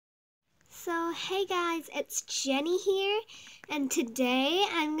So hey guys, it's Jenny here, and today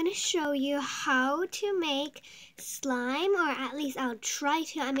I'm going to show you how to make slime, or at least I'll try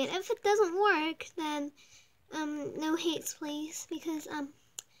to. I mean, if it doesn't work, then no hates please, because I'm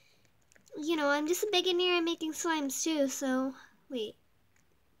just a beginner at making slimes too. So wait,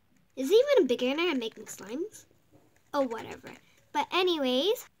 is he even a beginner at making slimes? Oh, whatever. But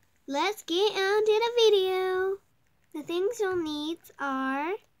anyways, let's get on to the video. The things you'll need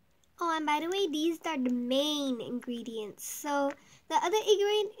are, oh, and by the way, these are the main ingredients. So the other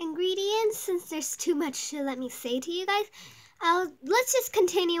ingredients, since there's too much to let me say to you guys, let's just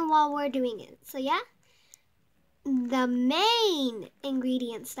continue while we're doing it. So yeah, the main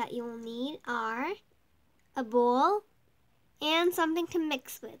ingredients that you'll need are a bowl and something to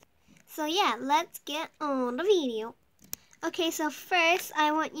mix with. So yeah, let's get on the video. Okay, so first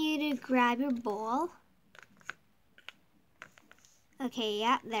I want you to grab your bowl. Okay,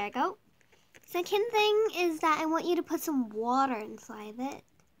 yeah, there you go. Second thing is that I want you to put some water inside it.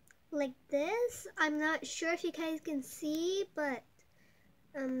 Like this. I'm not sure if you guys can see, but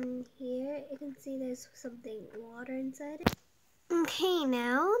here you can see there's something water inside it. Okay,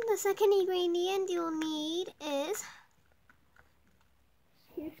 now the second ingredient you'll need is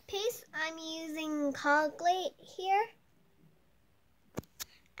toothpaste. I'm using Colgate here.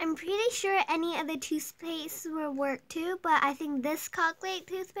 I'm pretty sure any other toothpaste will work too, but I think this Colgate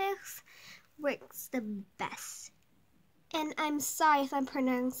toothpaste works the best. And I'm sorry if I'm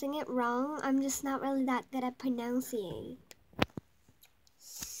pronouncing it wrong. I'm just not really that good at pronouncing.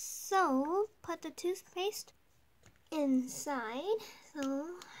 So, put the toothpaste inside. So,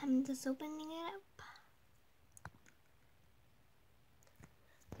 I'm just opening it up.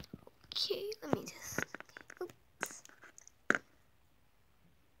 Okay, let me just...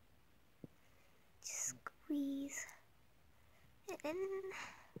 Squeeze it in.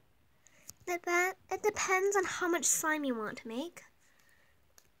 It depends on how much slime you want to make.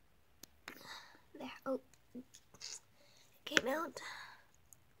 There. Oh, it came out.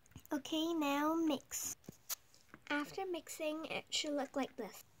 Okay, now mix. After mixing, it should look like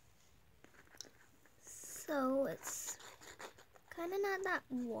this. So it's kind of not that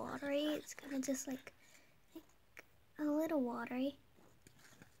watery. It's kind of just like a little watery.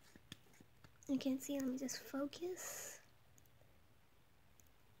 You can't see, let me just focus.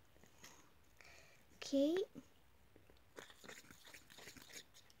 Okay.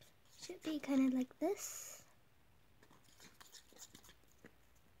 Should be kind of like this.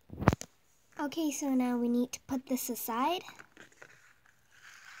 Okay, so now we need to put this aside.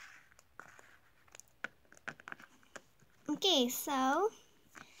 Okay, so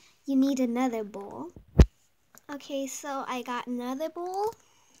you need another bowl. Okay, so I got another bowl.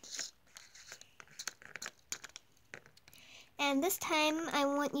 And this time, I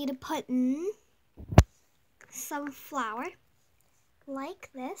want you to put in some flour, like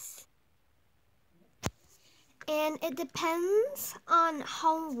this. And it depends on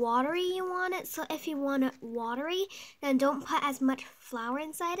how watery you want it. So if you want it watery, then don't put as much flour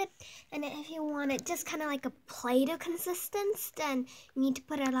inside it. And if you want it just kind of like a Play-Dough consistency, then you need to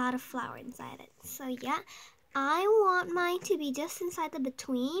put a lot of flour inside it. So yeah, I want mine to be just inside the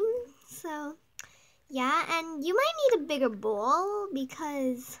between. So yeah, and you might need a bigger bowl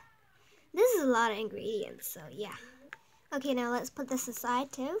because this is a lot of ingredients, so yeah. Okay, now let's put this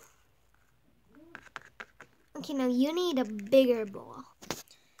aside too. Okay, now you need a bigger bowl.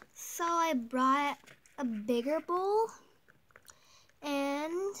 So I brought a bigger bowl,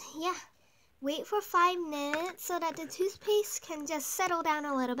 and yeah, wait for 5 minutes so that the toothpaste can just settle down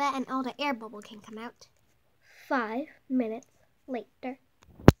a little bit and all the air bubble can come out. 5 minutes later.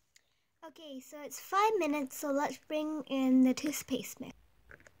 Okay, so it's 5 minutes, so let's bring in the toothpaste mix.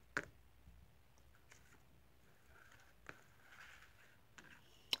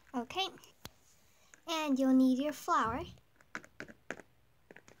 Okay, and you'll need your flour.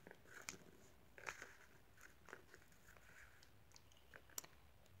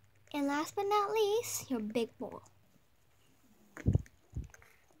 And last but not least, your big bowl.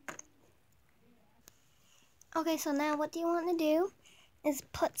 Okay, so now what you want to do is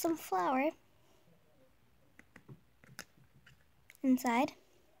put some flour inside.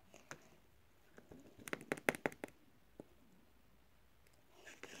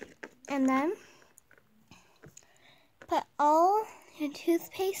 And then put all your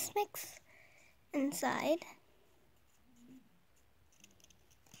toothpaste mix inside.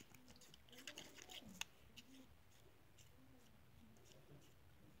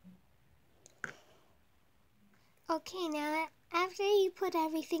 Okay, now after you put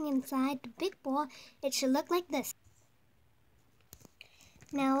everything inside the big bowl, it should look like this.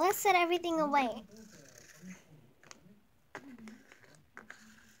 Now let's set everything away.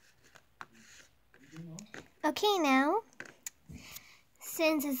 Okay, now,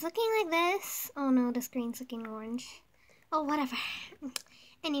 since it's looking like this, oh no, the screen's looking orange. Oh, whatever.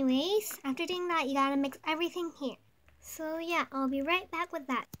 Anyways, after doing that, you gotta mix everything here. So yeah, I'll be right back with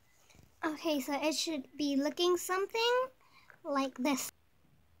that. Okay, so it should be looking something like this.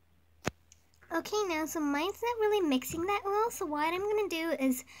 Okay, now, so mine's not really mixing that well, so what I'm gonna do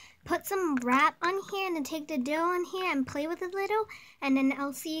is put some wrap on here and then take the dough on here and play with it a little, and then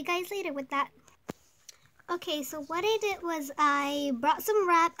I'll see you guys later with that. Okay, so what I did was I brought some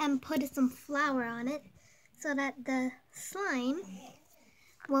wrap and put some flour on it so that the slime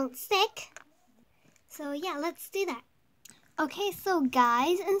won't stick. So yeah, let's do that. Okay, so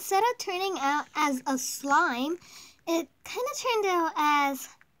guys, instead of turning out as a slime, it kind of turned out as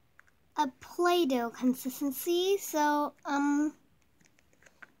a Play-Doh consistency. So,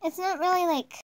 it's not really like